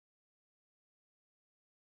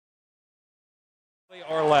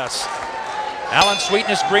or less. Alan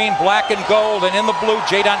Sweetness green, black and gold, and in the blue,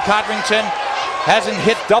 Jadon Codrington hasn't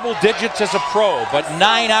hit double digits as a pro, but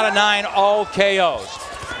 9 out of 9 all KOs.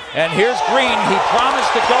 And here's Green. He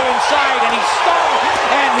promised to go inside, and he stalled,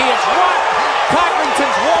 and he has rocked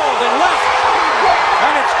Codrington's wall and left.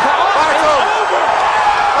 And it's called. It's over.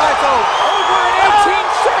 Over in 18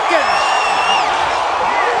 seconds.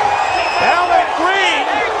 Alan Green.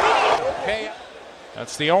 Okay.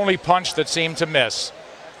 That's the only punch that seemed to miss.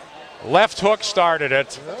 Left hook started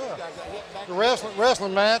it. The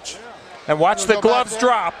wrestling match. And watch the gloves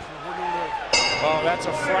drop. Oh, that's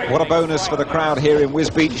a frightening. What a bonus for the crowd here in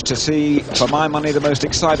Wisbech to see, for my money, the most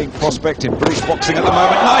exciting prospect in British boxing at the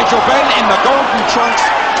moment. Nigel Benn in the golden trunks,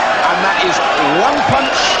 and that is one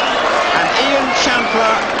punch, and Ian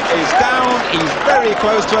Chandler is down. He's very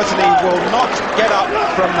close to us, and he will not get up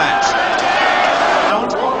from that.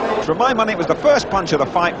 For my money, it was the first punch of the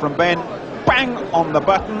fight from Benn. Bang on the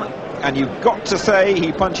button, and you've got to say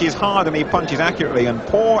he punches hard and he punches accurately, and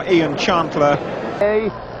poor Ian Chandler.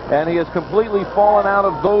 And he has completely fallen out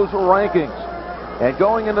of those rankings. And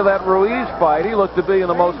going into that Ruiz fight, he looked to be in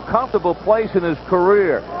the most comfortable place in his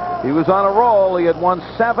career. He was on a roll. He had won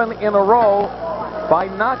 7 in a row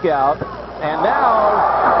by knockout. And now,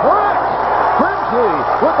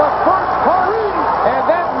 Grimsley with the first punch. And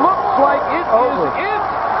that looks like it is it.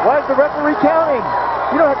 Why is the referee counting?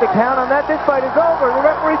 You don't have to count on that. This fight is over. The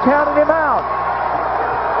referee counted him out.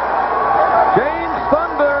 James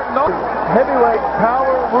Thunder, no. Heavyweight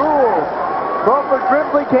power rules. Crawford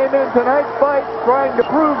Grimsley came in tonight's fight trying to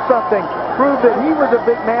prove something. Prove that he was a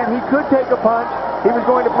big man. He could take a punch. He was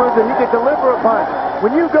going to prove that he could deliver a punch.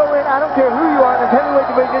 When you go in, I don't care who you are in the heavyweight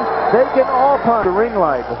division, they can all punch. The ring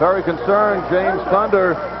light. Very concerned, James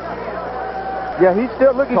Thunder. Yeah, he's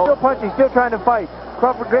still, look, he's still punching. He's still trying to fight.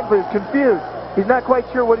 Crawford Grimsley is confused. He's not quite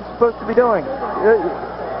sure what he's supposed to be doing.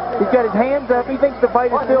 He's got his hands up. He thinks the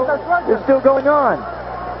fight is still going on.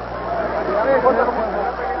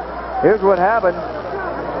 Here's what happened.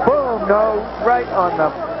 Boom, no, right on the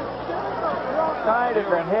side of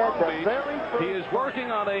the head. He is working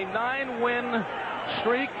on a 9-win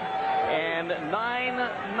streak and 9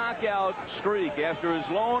 knockout streak after his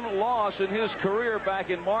lone loss in his career back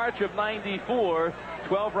in March of '94.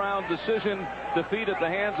 12-round decision defeat at the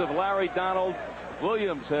hands of Larry Donald.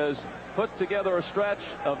 Williams has put together a stretch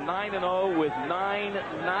of 9-0 with 9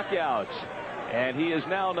 knockouts. And he is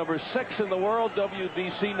now number 6 in the world,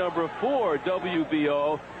 WBC number 4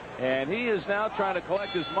 WBO. And he is now trying to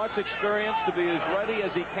collect as much experience to be as ready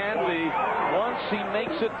as he can be once he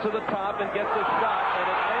makes it to the top and gets a shot. And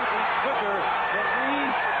it may be quicker than we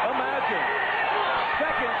imagine.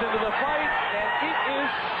 Seconds into the fight, and it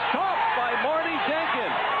is stopped by Marty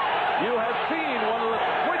Jenkins. You have seen one of the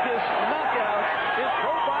quickest knockouts in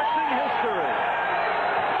pro boxing history.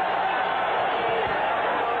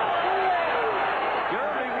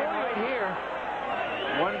 Jeremy Williams right here.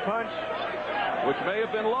 One punch, which may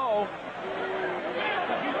have been low.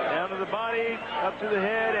 Down to the body, up to the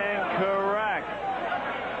head, and correct.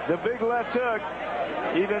 The big left hook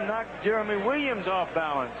even knocked Jeremy Williams off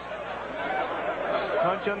balance.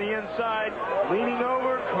 Punch on the inside, leaning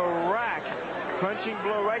over, correct. Crunching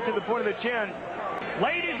blow right to the point of the chin.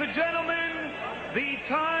 Ladies and gentlemen, the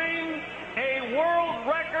time, a world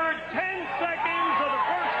record 10 seconds of the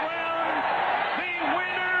first round. The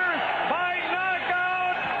winner by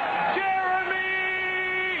knockout,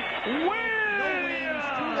 Jeremy Williams.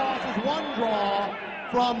 2 losses, 1 draw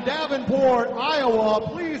from Davenport, Iowa.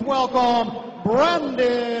 Please welcome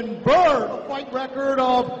Brandon Burke. A fight record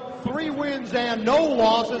of 3 wins and no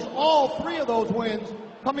losses. All 3 of those wins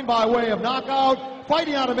coming by way of knockout.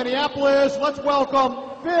 Fighting out of Minneapolis, let's welcome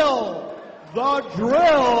Phil the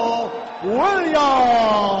Drill Williams.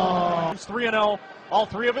 3-0, all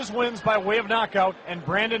 3 of his wins by way of knockout. And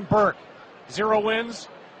Brandon Burke, 0 wins,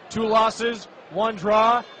 2 losses, 1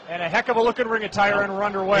 draw, and a heck of a looking ring attire, and we're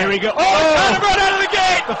underway. Here we go. Oh, right out of the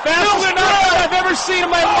gate! The fastest knockout I've ever seen in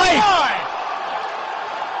my life.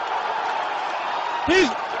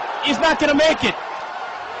 He's not going to make it.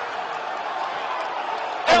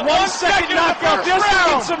 A 1-second knockout. This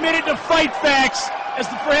has been submitted to Fight Facts as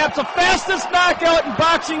perhaps the fastest knockout in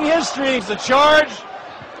boxing history. Here's the charge.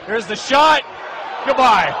 Here's the shot.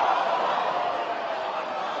 Goodbye.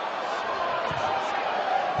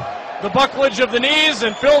 The bucklage of the knees,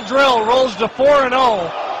 and Phil Drill rolls to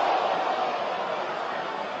 4-0.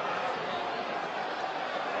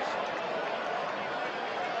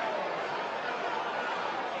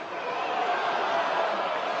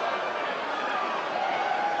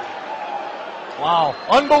 Wow,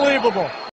 unbelievable.